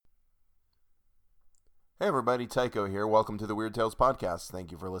Hey everybody, Tycho here. Welcome to the Weird Tales Podcast.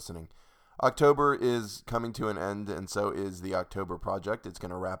 Thank you for listening. October is coming to an end, and so is the October Project. It's going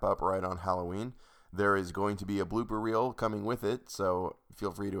to wrap up right on Halloween. There is going to be a blooper reel coming with it, so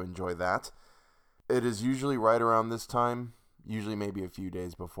feel free to enjoy that. It is usually right around this time, usually maybe a few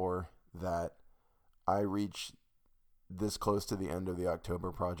days before, that I reach this close to the end of the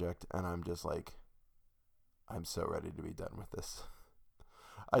October Project, and I'm just like, I'm so ready to be done with this.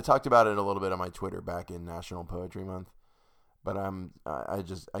 I talked about it a little bit on my Twitter back in National Poetry Month, but I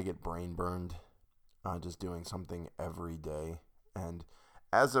get brain burned just doing something every day. And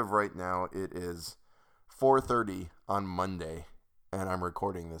as of right now, it is 4:30 on Monday, and I'm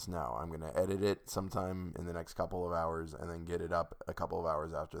recording this now. I'm going to edit it sometime in the next couple of hours and then get it up a couple of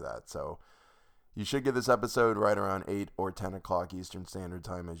hours after that. So you should get this episode right around 8 or 10 o'clock Eastern Standard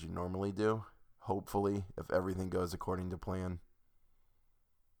Time as you normally do, hopefully, if everything goes according to plan.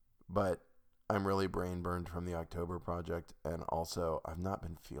 But I'm really brain burned from the October Project, and also I've not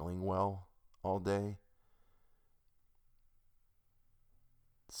been feeling well all day.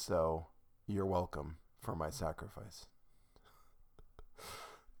 So you're welcome for my sacrifice.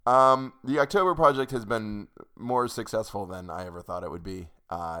 The October Project has been more successful than I ever thought it would be.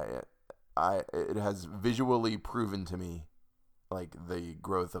 It has visually proven to me like the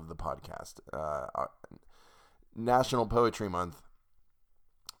growth of the podcast. National Poetry Month,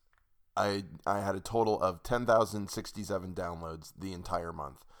 I had a total of 10,067 downloads the entire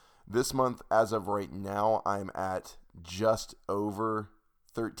month. This month, as of right now, I'm at just over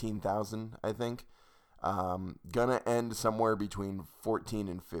 13,000, I think. Gonna end somewhere between 14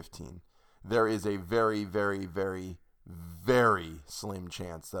 and 15. There is a very, very, very, very slim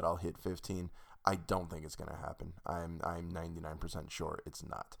chance that I'll hit 15. I don't think it's gonna happen. I'm 99% sure it's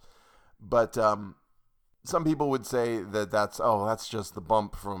not. But some people would say that that's just the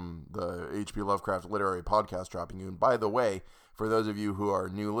bump from the H.P. Lovecraft Literary Podcast dropping you. And by the way, for those of you who are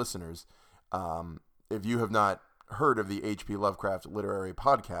new listeners, if you have not heard of the H.P. Lovecraft Literary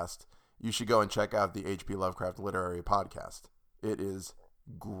Podcast, you should go and check out the H.P. Lovecraft Literary Podcast. It is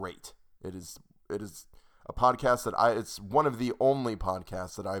great. It is a podcast it's one of the only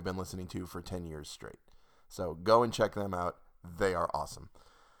podcasts that I've been listening to for 10 years straight. So go and check them out. They are awesome.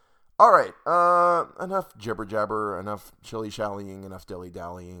 All right, enough jibber-jabber, enough shilly-shallying, enough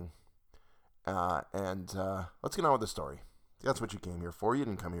dilly-dallying, and let's get on with the story. That's what you came here for. You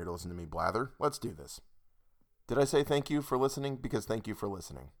didn't come here to listen to me blather. Let's do this. Did I say thank you for listening? Because thank you for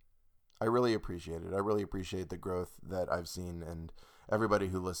listening. I really appreciate it. I really appreciate the growth that I've seen, and everybody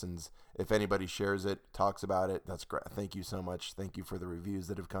who listens, if anybody shares it, talks about it, that's great. Thank you so much. Thank you for the reviews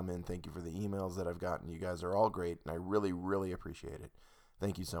that have come in. Thank you for the emails that I've gotten. You guys are all great, and I really, really appreciate it.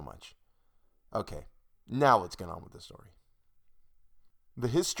 Thank you so much. Okay, now let's get on with the story. The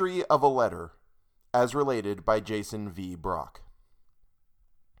History of a Letter, as related by Jason V. Brock.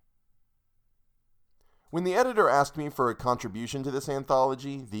 When the editor asked me for a contribution to this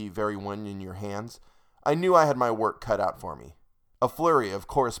anthology, the very one in your hands, I knew I had my work cut out for me. A flurry of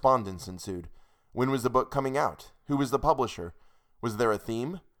correspondence ensued. When was the book coming out? Who was the publisher? Was there a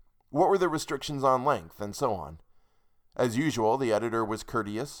theme? What were the restrictions on length? And so on. As usual, the editor was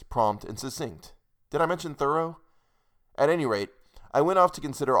courteous, prompt, and succinct. Did I mention thorough? At any rate, I went off to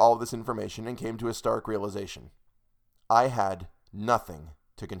consider all of this information and came to a stark realization. I had nothing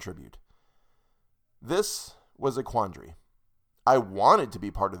to contribute. This was a quandary. I wanted to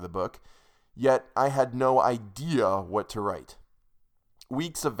be part of the book, yet I had no idea what to write.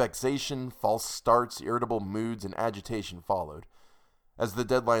 Weeks of vexation, false starts, irritable moods, and agitation followed. As the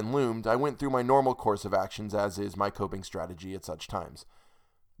deadline loomed, I went through my normal course of actions, as is my coping strategy at such times.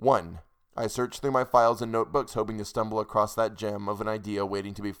 1. I searched through my files and notebooks, hoping to stumble across that gem of an idea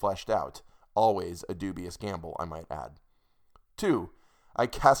waiting to be fleshed out. Always a dubious gamble, I might add. 2. I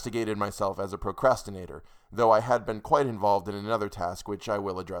castigated myself as a procrastinator, though I had been quite involved in another task which I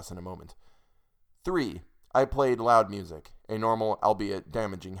will address in a moment. 3. I played loud music, a normal, albeit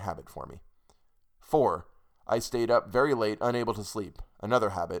damaging habit for me. 4. I stayed up very late, unable to sleep, another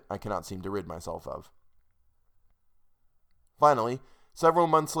habit I cannot seem to rid myself of. Finally, several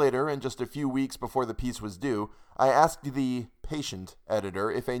months later, and just a few weeks before the piece was due, I asked the patient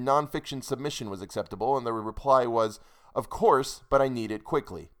editor if a nonfiction submission was acceptable, and the reply was, "Of course, but I need it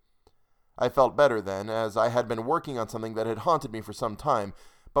quickly." I felt better then, as I had been working on something that had haunted me for some time,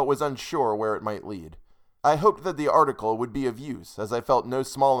 but was unsure where it might lead. I hoped that the article would be of use, as I felt no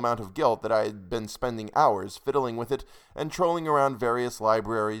small amount of guilt that I had been spending hours fiddling with it and trolling around various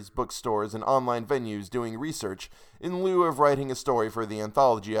libraries, bookstores, and online venues doing research in lieu of writing a story for the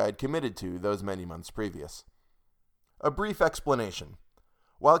anthology I had committed to those many months previous. A brief explanation.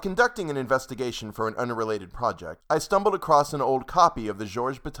 While conducting an investigation for an unrelated project, I stumbled across an old copy of the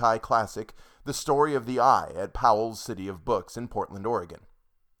Georges Bataille classic, The Story of the Eye, at Powell's City of Books in Portland, Oregon.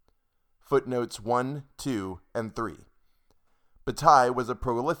 Footnotes 1, 2, and 3. Bataille was a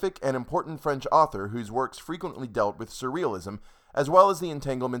prolific and important French author whose works frequently dealt with surrealism, as well as the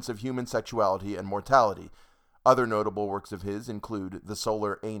entanglements of human sexuality and mortality. Other notable works of his include The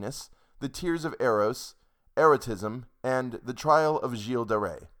Solar Anus, The Tears of Eros, Erotism, and The Trial of Gilles de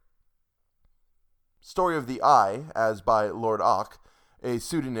Rais. Story of the Eye, as by Lord Auch, a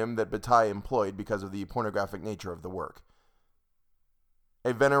pseudonym that Bataille employed because of the pornographic nature of the work.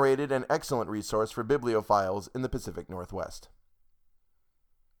 A venerated and excellent resource for bibliophiles in the Pacific Northwest.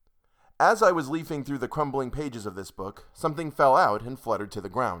 As I was leafing through the crumbling pages of this book, something fell out and fluttered to the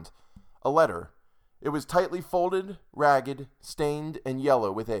ground. A letter. It was tightly folded, ragged, stained, and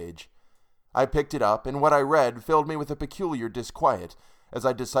yellow with age. I picked it up, and what I read filled me with a peculiar disquiet as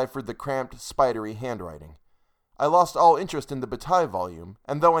I deciphered the cramped, spidery handwriting. I lost all interest in the Bataille volume,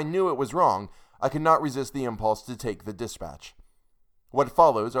 and though I knew it was wrong, I could not resist the impulse to take the dispatch. What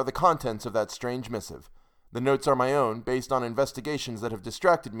follows are the contents of that strange missive. The notes are my own, based on investigations that have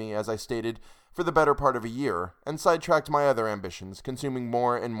distracted me, as I stated, for the better part of a year, and sidetracked my other ambitions, consuming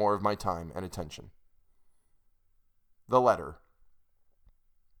more and more of my time and attention. The letter.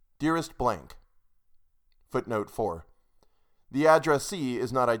 Dearest blank. Footnote 4. The addressee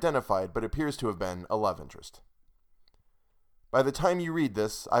is not identified, but appears to have been a love interest. By the time you read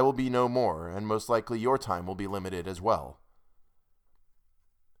this, I will be no more, and most likely your time will be limited as well.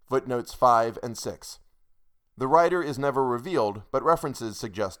 Footnotes 5 and 6. The writer is never revealed, but references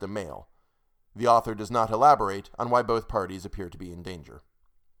suggest a male. The author does not elaborate on why both parties appear to be in danger.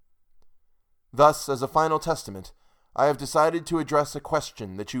 Thus, as a final testament, I have decided to address a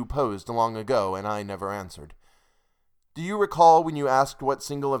question that you posed long ago and I never answered. Do you recall when you asked what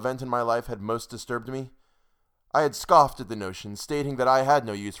single event in my life had most disturbed me? I had scoffed at the notion, stating that I had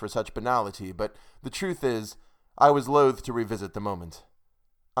no use for such banality, but the truth is, I was loath to revisit the moment.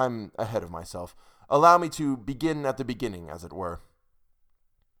 I'm ahead of myself. Allow me to begin at the beginning, as it were.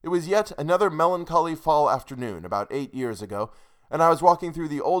 It was yet another melancholy fall afternoon, about 8 years ago, and I was walking through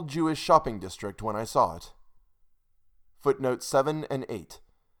the old Jewish shopping district when I saw it. Footnotes 7 and 8.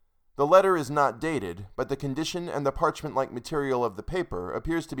 The letter is not dated, but the condition and the parchment-like material of the paper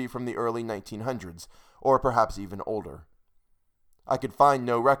appears to be from the early 1900s, or perhaps even older. I could find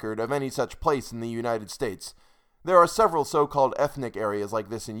no record of any such place in the United States. There are several so-called ethnic areas like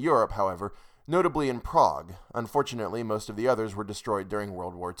this in Europe, however, notably in Prague. Unfortunately, most of the others were destroyed during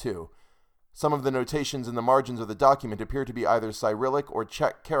World War II. Some of the notations in the margins of the document appear to be either Cyrillic or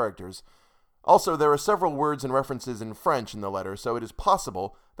Czech characters. Also, there are several words and references in French in the letter, so it is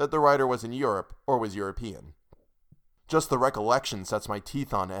possible that the writer was in Europe or was European. Just the recollection sets my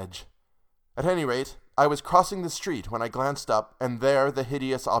teeth on edge. At any rate, I was crossing the street when I glanced up, and there the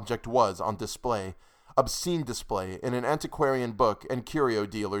hideous object was on display, obscene display, in an antiquarian book and curio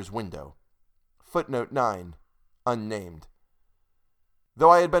dealer's window. Footnote 9. Unnamed. Though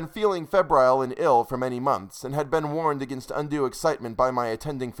I had been feeling febrile and ill for many months, and had been warned against undue excitement by my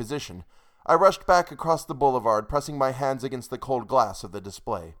attending physician, I rushed back across the boulevard, pressing my hands against the cold glass of the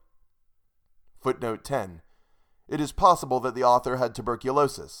display. Footnote 10. It is possible that the author had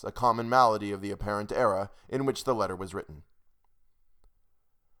tuberculosis, a common malady of the apparent era in which the letter was written.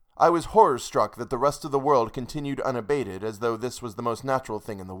 I was horror-struck that the rest of the world continued unabated, as though this was the most natural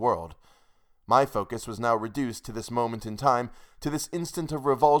thing in the world. My focus was now reduced to this moment in time, to this instant of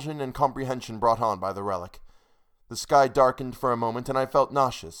revulsion and comprehension brought on by the relic. The sky darkened for a moment, and I felt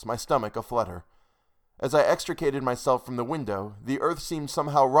nauseous, my stomach aflutter. As I extricated myself from the window, the earth seemed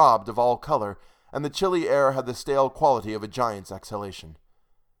somehow robbed of all color, and the chilly air had the stale quality of a giant's exhalation.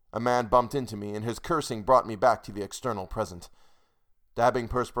 A man bumped into me, and his cursing brought me back to the external present. Dabbing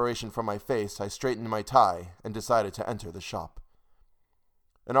perspiration from my face, I straightened my tie and decided to enter the shop.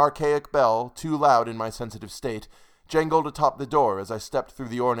 An archaic bell, too loud in my sensitive state, jangled atop the door as I stepped through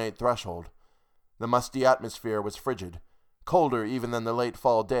the ornate threshold. The musty atmosphere was frigid, colder even than the late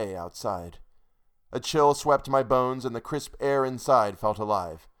fall day outside. A chill swept my bones, and the crisp air inside felt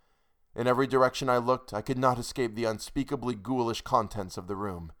alive. In every direction I looked, I could not escape the unspeakably ghoulish contents of the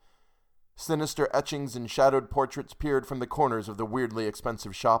room. Sinister etchings and shadowed portraits peered from the corners of the weirdly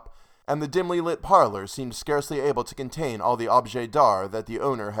expensive shop, and the dimly lit parlor seemed scarcely able to contain all the objets d'art that the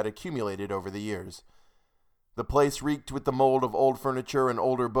owner had accumulated over the years. The place reeked with the mold of old furniture and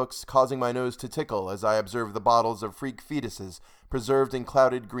older books, causing my nose to tickle as I observed the bottles of freak fetuses preserved in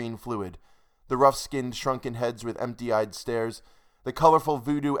clouded green fluid, the rough-skinned shrunken heads with empty-eyed stares, the colorful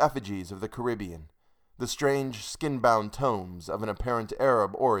voodoo effigies of the Caribbean, the strange skin-bound tomes of an apparent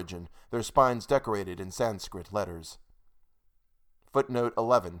Arab origin, their spines decorated in Sanskrit letters. Footnote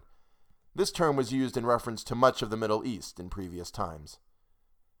 11. This term was used in reference to much of the Middle East in previous times.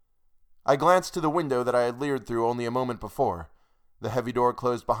 I glanced to the window that I had leered through only a moment before. The heavy door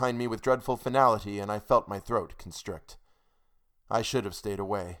closed behind me with dreadful finality, and I felt my throat constrict. I should have stayed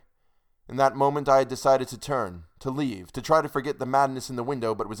away. In that moment I had decided to turn, to leave, to try to forget the madness in the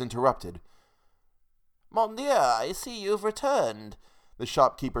window, but was interrupted. "Mon Dieu, I see you've returned," the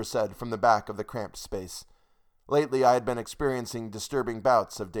shopkeeper said from the back of the cramped space. Lately I had been experiencing disturbing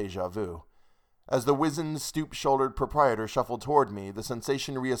bouts of déjà vu. As the wizened, stoop-shouldered proprietor shuffled toward me, the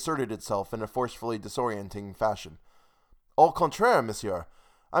sensation reasserted itself in a forcefully disorienting fashion. "Au contraire, monsieur.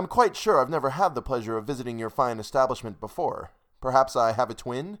 I'm quite sure I've never had the pleasure of visiting your fine establishment before. Perhaps I have a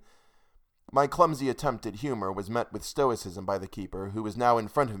twin?" My clumsy attempt at humor was met with stoicism by the keeper, who was now in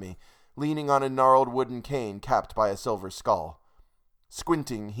front of me, leaning on a gnarled wooden cane capped by a silver skull.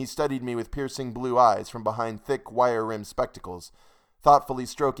 Squinting, he studied me with piercing blue eyes from behind thick, wire-rimmed spectacles, thoughtfully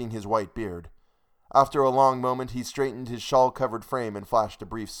stroking his white beard. After a long moment, he straightened his shawl-covered frame and flashed a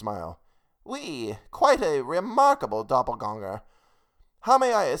brief smile. "Oui, quite a remarkable doppelganger. How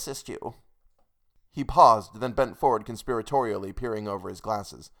may I assist you?" He paused, then bent forward conspiratorially, peering over his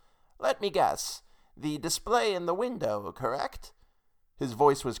glasses. "Let me guess. The display in the window, correct?" His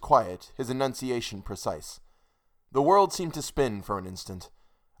voice was quiet, his enunciation precise. The world seemed to spin for an instant.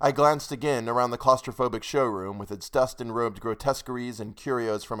 I glanced again around the claustrophobic showroom with its dust-enrobed grotesqueries and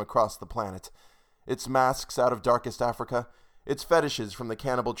curios from across the planet, its masks out of darkest Africa, its fetishes from the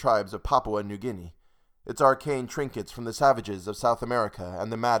cannibal tribes of Papua New Guinea, its arcane trinkets from the savages of South America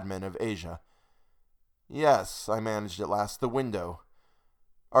and the madmen of Asia. "Yes," I managed at last, "the window."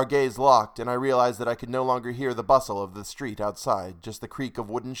 Our gaze locked, and I realized that I could no longer hear the bustle of the street outside, just the creak of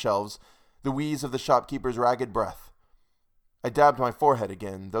wooden shelves, the wheeze of the shopkeeper's ragged breath. I dabbed my forehead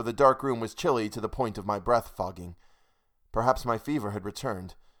again, though the dark room was chilly to the point of my breath fogging. Perhaps my fever had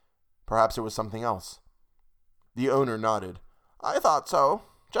returned. Perhaps it was something else. The owner nodded. "I thought so.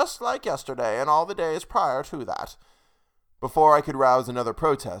 Just like yesterday and all the days prior to that." Before I could rouse another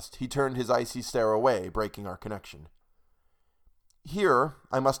protest, he turned his icy stare away, breaking our connection. Here,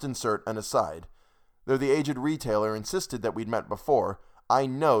 I must insert an aside. Though the aged retailer insisted that we'd met before, I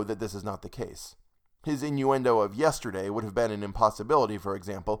know that this is not the case. His innuendo of yesterday would have been an impossibility, for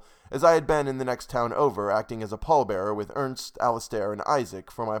example, as I had been in the next town over, acting as a pallbearer with Ernst, Alistair, and Isaac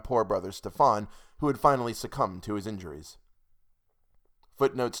for my poor brother Stefan, who had finally succumbed to his injuries.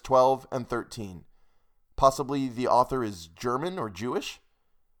 Footnotes 12 and 13. Possibly the author is German or Jewish?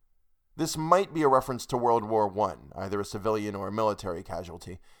 This might be a reference to World War I, either a civilian or a military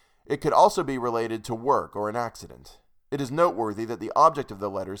casualty. It could also be related to work or an accident. It is noteworthy that the object of the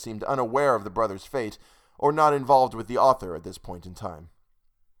letter seemed unaware of the brother's fate, or not involved with the author at this point in time.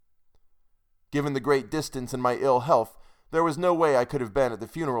 Given the great distance and my ill health, there was no way I could have been at the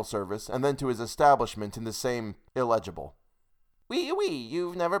funeral service and then to his establishment in the same illegible. "Oui,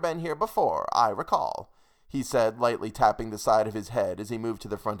 you've never been here before, I recall," he said, lightly tapping the side of his head as he moved to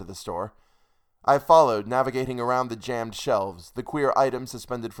the front of the store. I followed, navigating around the jammed shelves, the queer items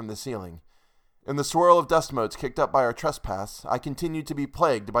suspended from the ceiling. In the swirl of dust motes kicked up by our trespass, I continued to be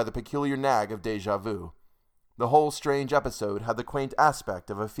plagued by the peculiar nag of déjà vu. The whole strange episode had the quaint aspect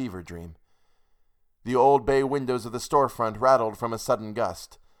of a fever dream. The old bay windows of the storefront rattled from a sudden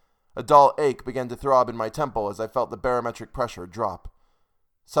gust. A dull ache began to throb in my temple as I felt the barometric pressure drop.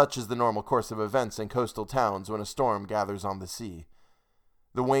 Such is the normal course of events in coastal towns when a storm gathers on the sea.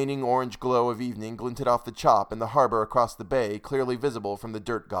 The waning orange glow of evening glinted off the chop and the harbor across the bay, clearly visible from the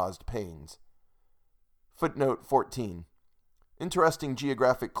dirt-gauzed panes. Footnote 14. Interesting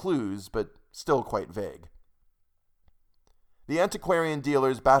geographic clues, but still quite vague. The antiquarian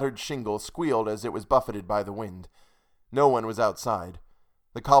dealer's battered shingle squealed as it was buffeted by the wind. No one was outside.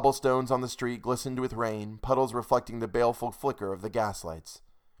 The cobblestones on the street glistened with rain, puddles reflecting the baleful flicker of the gaslights.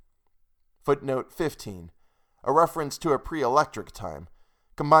 Footnote 15. A reference to a pre-electric time.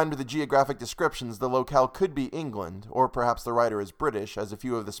 Combined with the geographic descriptions, the locale could be England, or perhaps the writer is British, as a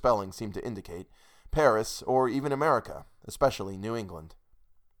few of the spellings seem to indicate, Paris, or even America, especially New England.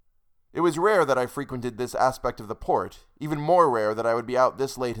 It was rare that I frequented this aspect of the port, even more rare that I would be out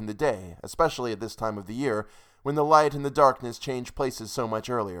this late in the day, especially at this time of the year, when the light and the darkness change places so much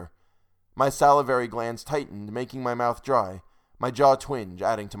earlier. My salivary glands tightened, making my mouth dry, my jaw twinge,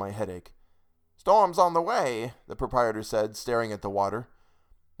 adding to my headache. "Storm's on the way," the proprietor said, staring at the water.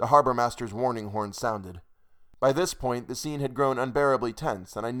 The harbor master's warning horn sounded. By this point, the scene had grown unbearably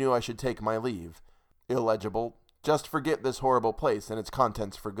tense, and I knew I should take my leave. Illegible. Just forget this horrible place and its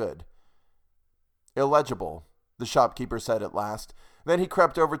contents for good. Illegible, the shopkeeper said at last. Then he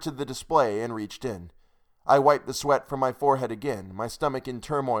crept over to the display and reached in. I wiped the sweat from my forehead again, my stomach in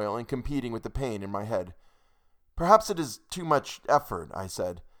turmoil and competing with the pain in my head. Perhaps it is too much effort, I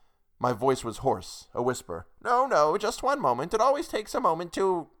said. My voice was hoarse, a whisper. No, just one moment. It always takes a moment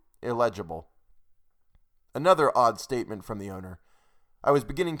to... Illegible. Another odd statement from the owner. I was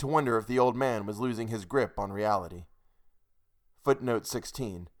beginning to wonder if the old man was losing his grip on reality. Footnote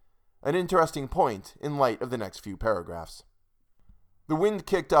 16. An interesting point in light of the next few paragraphs. The wind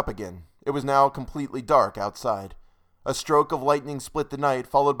kicked up again. It was now completely dark outside. A stroke of lightning split the night,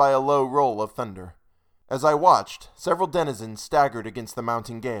 followed by a low roll of thunder. As I watched, several denizens staggered against the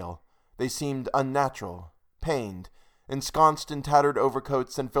mounting gale. They seemed unnatural, pained, ensconced in tattered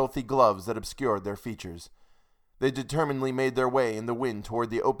overcoats and filthy gloves that obscured their features. They determinedly made their way in the wind toward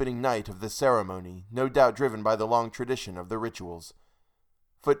the opening night of the ceremony, no doubt driven by the long tradition of the rituals.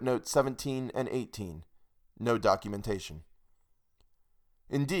 Footnote 17 and 18. No documentation.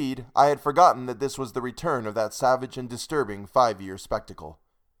 Indeed, I had forgotten that this was the return of that savage and disturbing 5-year spectacle.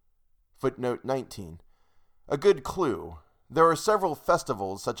 Footnote 19. A good clue. There are several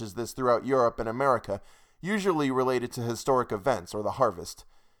festivals such as this throughout Europe and America, usually related to historic events or the harvest.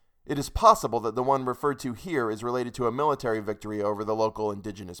 It is possible that the one referred to here is related to a military victory over the local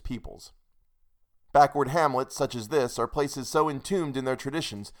indigenous peoples. Backward hamlets such as this are places so entombed in their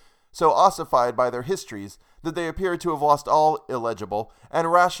traditions, so ossified by their histories, that they appear to have lost all illegible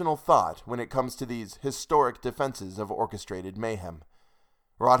and rational thought when it comes to these historic defenses of orchestrated mayhem.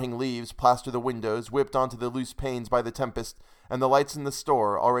 Rotting leaves plaster the windows, whipped onto the loose panes by the tempest, and the lights in the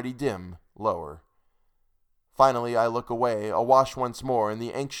store, already dim, lower. Finally, I look away, awash once more in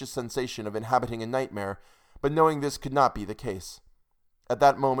the anxious sensation of inhabiting a nightmare, but knowing this could not be the case. At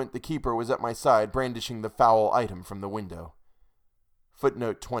that moment, the keeper was at my side, brandishing the foul item from the window.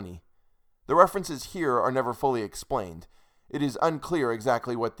 Footnote 20. The references here are never fully explained. It is unclear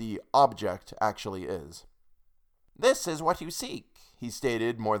exactly what the object actually is. "This is what you seek," he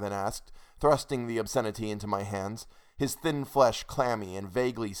stated, more than asked, thrusting the obscenity into my hands, his thin flesh clammy and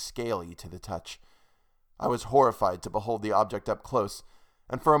vaguely scaly to the touch. I was horrified to behold the object up close,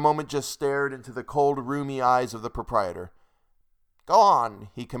 and for a moment just stared into the cold, rheumy eyes of the proprietor. "Go on,"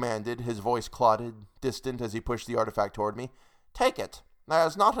 he commanded, his voice clotted, distant as he pushed the artifact toward me. "Take it.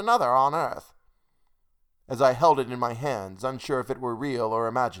 There's not another on earth." As I held it in my hands, unsure if it were real or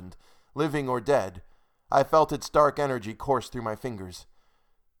imagined, living or dead, I felt its dark energy course through my fingers.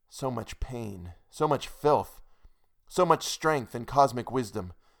 So much pain, so much filth, so much strength and cosmic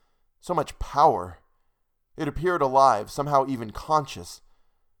wisdom, so much power. It appeared alive, somehow even conscious.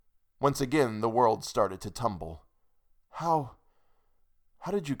 Once again, the world started to tumble. How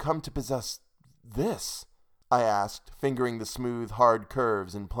did you come to possess this?" I asked, fingering the smooth, hard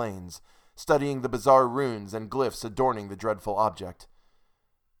curves and planes, studying the bizarre runes and glyphs adorning the dreadful object.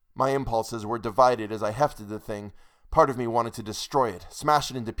 My impulses were divided as I hefted the thing. Part of me wanted to destroy it, smash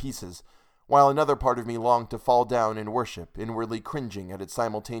it into pieces, while another part of me longed to fall down in worship, inwardly cringing at its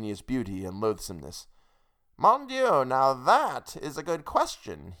simultaneous beauty and loathsomeness. "Mon Dieu, now that is a good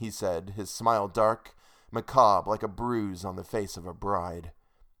question," he said, his smile dark, macabre, like a bruise on the face of a bride.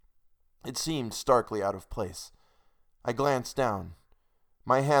 It seemed starkly out of place. I glanced down.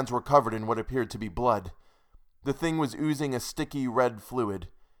 My hands were covered in what appeared to be blood. The thing was oozing a sticky red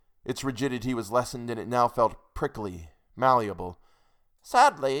fluid. Its rigidity was lessened, and it now felt prickly, malleable.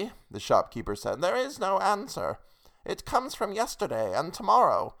 "Sadly," the shopkeeper said, "there is no answer. It comes from yesterday and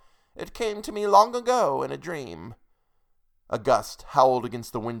tomorrow. It came to me long ago in a dream." A gust howled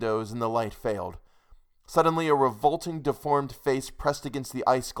against the windows, and the light failed. Suddenly, a revolting, deformed face pressed against the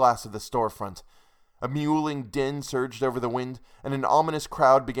ice glass of the storefront. A mewling din surged over the wind, and an ominous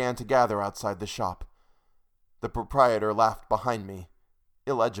crowd began to gather outside the shop. The proprietor laughed behind me.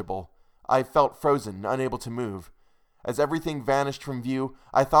 Illegible. I felt frozen, unable to move. As everything vanished from view,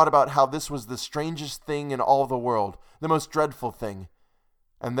 I thought about how this was the strangest thing in all the world, the most dreadful thing.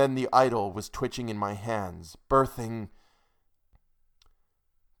 And then the idol was twitching in my hands, birthing...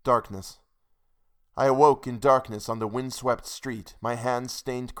 Darkness. I awoke in darkness on the wind-swept street, my hands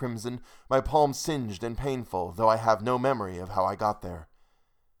stained crimson, my palms singed and painful, though I have no memory of how I got there.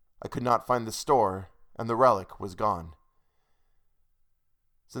 I could not find the store, and the relic was gone.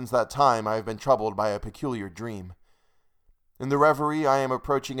 Since that time I have been troubled by a peculiar dream. In the reverie I am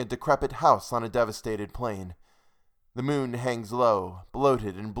approaching a decrepit house on a devastated plain. The moon hangs low,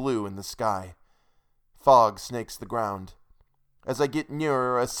 bloated and blue in the sky. Fog snakes the ground. As I get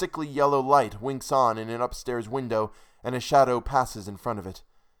nearer, a sickly yellow light winks on in an upstairs window, and a shadow passes in front of it.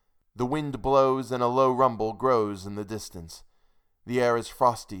 The wind blows, and a low rumble grows in the distance. The air is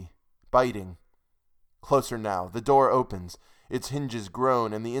frosty, biting. Closer now, the door opens, its hinges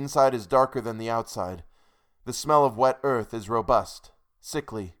groan, and the inside is darker than the outside. The smell of wet earth is robust,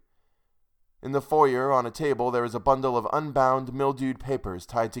 sickly. In the foyer, on a table, there is a bundle of unbound, mildewed papers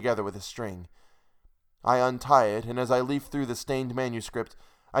tied together with a string. I untie it, and as I leaf through the stained manuscript,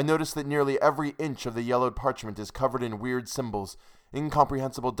 I notice that nearly every inch of the yellowed parchment is covered in weird symbols,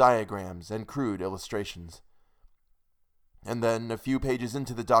 incomprehensible diagrams, and crude illustrations. And then, a few pages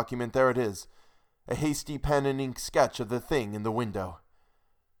into the document, there it is, a hasty pen and ink sketch of the thing in the window.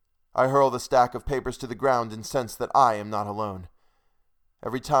 I hurl the stack of papers to the ground and sense that I am not alone.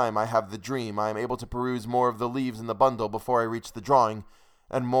 Every time I have the dream, I am able to peruse more of the leaves in the bundle before I reach the drawing,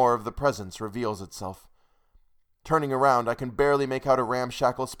 and more of the presence reveals itself. Turning around, I can barely make out a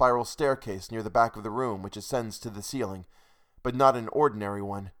ramshackle spiral staircase near the back of the room which ascends to the ceiling, but not an ordinary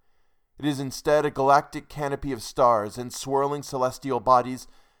one. It is instead a galactic canopy of stars and swirling celestial bodies,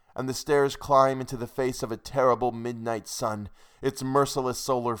 and the stairs climb into the face of a terrible midnight sun, its merciless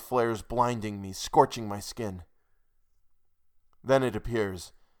solar flares blinding me, scorching my skin. Then it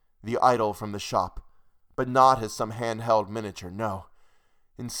appears, the idol from the shop, but not as some handheld miniature, no.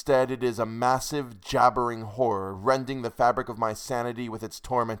 Instead, it is a massive, jabbering horror, rending the fabric of my sanity with its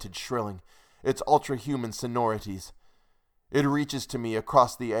tormented shrilling, its ultra-human sonorities. It reaches to me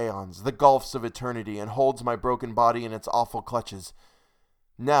across the aeons, the gulfs of eternity, and holds my broken body in its awful clutches.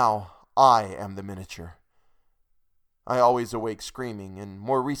 Now, I am the miniature. I always awake screaming, and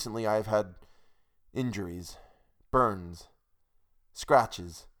more recently I have had injuries, burns,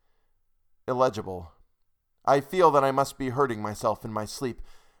 scratches, illegible. I feel that I must be hurting myself in my sleep,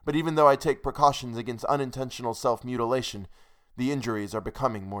 but even though I take precautions against unintentional self-mutilation, the injuries are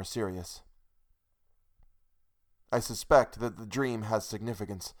becoming more serious. I suspect that the dream has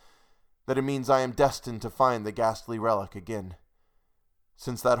significance, that it means I am destined to find the ghastly relic again.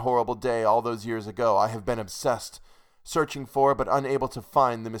 Since that horrible day all those years ago, I have been obsessed, searching for but unable to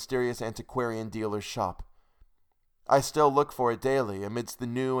find the mysterious antiquarian dealer's shop. I still look for it daily amidst the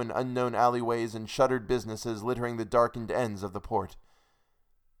new and unknown alleyways and shuttered businesses littering the darkened ends of the port.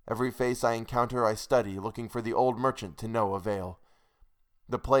 Every face I encounter I study, looking for the old merchant to no avail.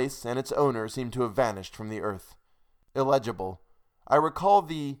 The place and its owner seem to have vanished from the earth. Illegible. I recall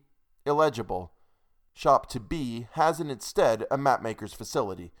the illegible shop to be has in its stead a mapmaker's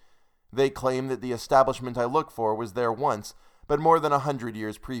facility. They claim that the establishment I look for was there once, but more than 100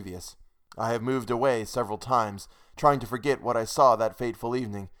 years previous. I have moved away several times, trying to forget what I saw that fateful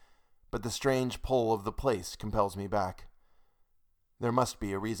evening, but the strange pull of the place compels me back. There must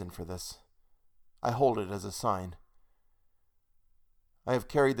be a reason for this. I hold it as a sign. I have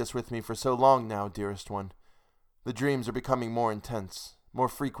carried this with me for so long now, dearest one. The dreams are becoming more intense, more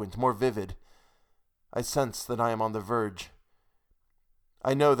frequent, more vivid. I sense that I am on the verge.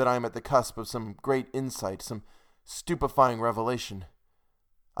 I know that I am at the cusp of some great insight, some stupefying revelation.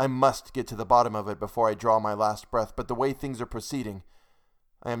 I must get to the bottom of it before I draw my last breath, but the way things are proceeding,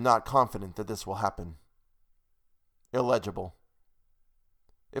 I am not confident that this will happen. Illegible.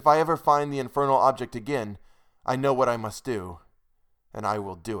 If I ever find the infernal object again, I know what I must do, and I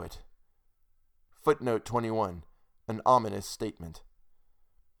will do it. Footnote 21. An ominous statement.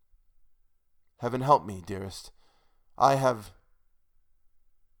 Heaven help me, dearest. I have...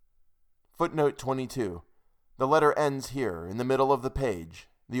 Footnote 22. The letter ends here, in the middle of the page.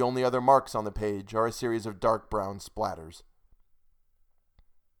 The only other marks on the page are a series of dark brown splatters.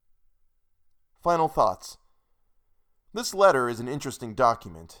 Final thoughts. This letter is an interesting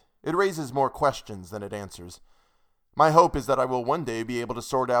document. It raises more questions than it answers. My hope is that I will one day be able to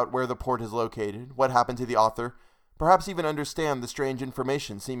sort out where the port is located, what happened to the author, perhaps even understand the strange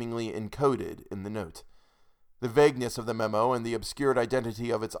information seemingly encoded in the note. The vagueness of the memo and the obscured identity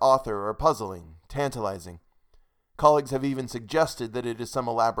of its author are puzzling, tantalizing. Colleagues have even suggested that it is some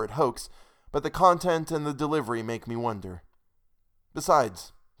elaborate hoax, but the content and the delivery make me wonder.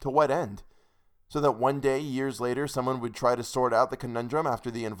 Besides, to what end? So that one day, years later, someone would try to sort out the conundrum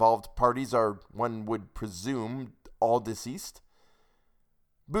after the involved parties are, one would presume, all deceased?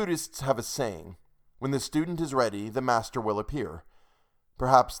 Buddhists have a saying, when the student is ready, the master will appear.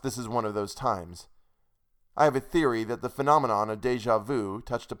 Perhaps this is one of those times. I have a theory that the phenomenon of déjà vu,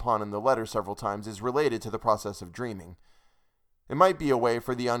 touched upon in the letter several times, is related to the process of dreaming. It might be a way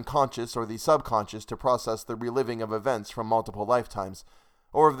for the unconscious or the subconscious to process the reliving of events from multiple lifetimes,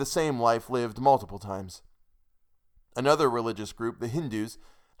 or of the same life lived multiple times. Another religious group, the Hindus,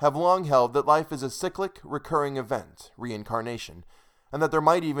 have long held that life is a cyclic, recurring event, reincarnation, and that there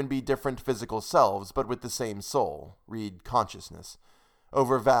might even be different physical selves, but with the same soul, read consciousness,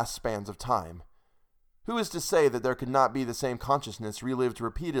 over vast spans of time. Who is to say that there could not be the same consciousness relived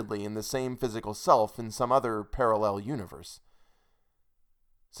repeatedly in the same physical self in some other parallel universe?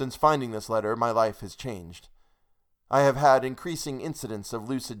 Since finding this letter, my life has changed. I have had increasing incidents of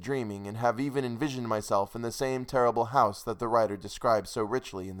lucid dreaming and have even envisioned myself in the same terrible house that the writer describes so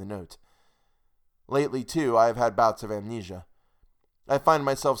richly in the note. Lately, too, I have had bouts of amnesia. I find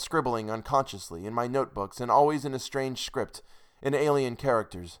myself scribbling unconsciously in my notebooks and always in a strange script, in alien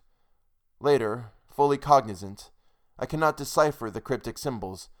characters. Later, fully cognizant, I cannot decipher the cryptic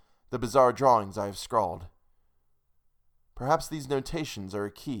symbols, the bizarre drawings I have scrawled. Perhaps these notations are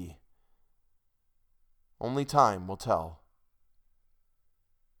a key. Only time will tell.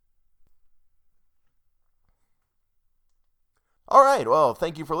 All right, well,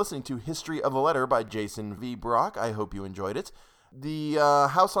 thank you for listening to History of the Letter by Jason V. Brock. I hope you enjoyed it. The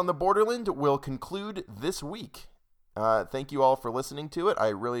House on the Borderland will conclude this week. Thank you all for listening to it. I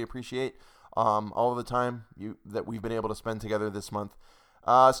really appreciate all of the time that we've been able to spend together this month.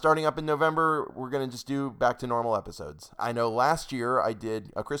 Starting up in November, we're going to just do back to normal episodes. I know last year I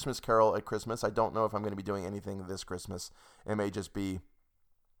did A Christmas Carol at Christmas. I don't know if I'm going to be doing anything this Christmas. It may just be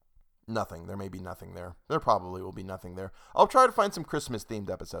nothing. There may be nothing there. There probably will be nothing there. I'll try to find some Christmas-themed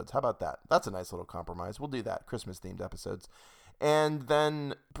episodes. How about that? That's a nice little compromise. We'll do that, Christmas-themed episodes. And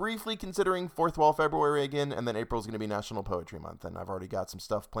then briefly considering 4th Wall February again, and then April's going to be National Poetry Month, and I've already got some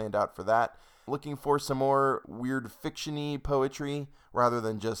stuff planned out for that. Looking for some more weird fiction-y poetry rather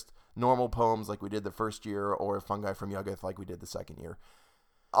than just normal poems like we did the first year, or Fungi from Yuggoth like we did the second year.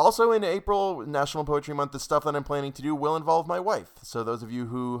 Also in April, National Poetry Month, the stuff that I'm planning to do will involve my wife. So those of you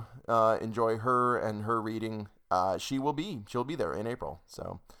who enjoy her and her reading, she'll be there in April.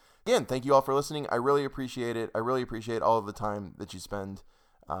 So again, thank you all for listening. I really appreciate it. I really appreciate all of the time that you spend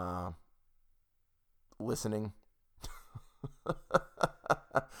listening.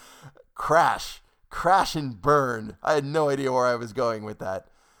 Crash and burn. I had no idea where I was going with that.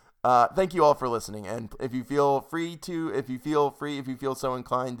 Thank you all for listening. And if you feel so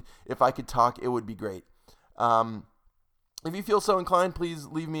inclined, if I could talk, it would be great. If you feel so inclined, please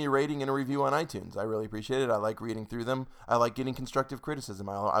leave me a rating and a review on iTunes. I really appreciate it. I like reading through them. I like getting constructive criticism.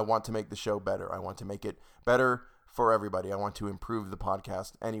 I want to make the show better. I want to make it better for everybody. I want to improve the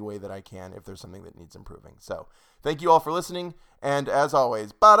podcast any way that I can if there's something that needs improving. So thank you all for listening. And as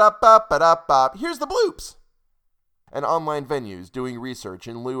always, ba-da-ba-ba-da-ba, here's the bloops. And online venues doing research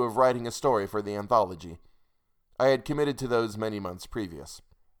in lieu of writing a story for the anthology. I had committed to those many months previous.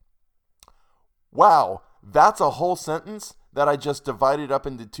 Wow, that's a whole sentence that I just divided up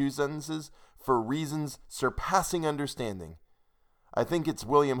into 2 sentences for reasons surpassing understanding. I think it's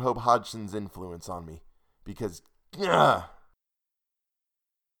William Hope Hodgson's influence on me, because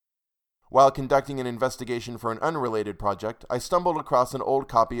while conducting an investigation for an unrelated project, I stumbled across an old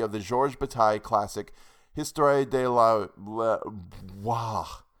copy of the Georges Bataille classic Histoire de la...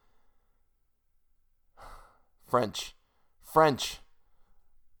 French.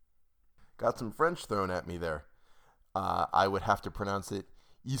 Got some French thrown at me there. I would have to pronounce it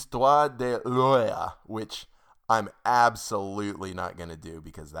Histoire de l'Oeil, which I'm absolutely not going to do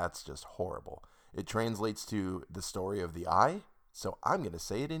because that's just horrible. It translates to the story of the eye, so I'm going to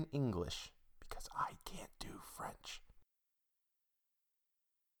say it in English because I can't do French.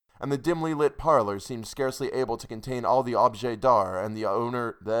 And the dimly lit parlor seemed scarcely able to contain all the objets d'art and the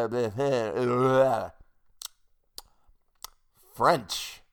owner... French.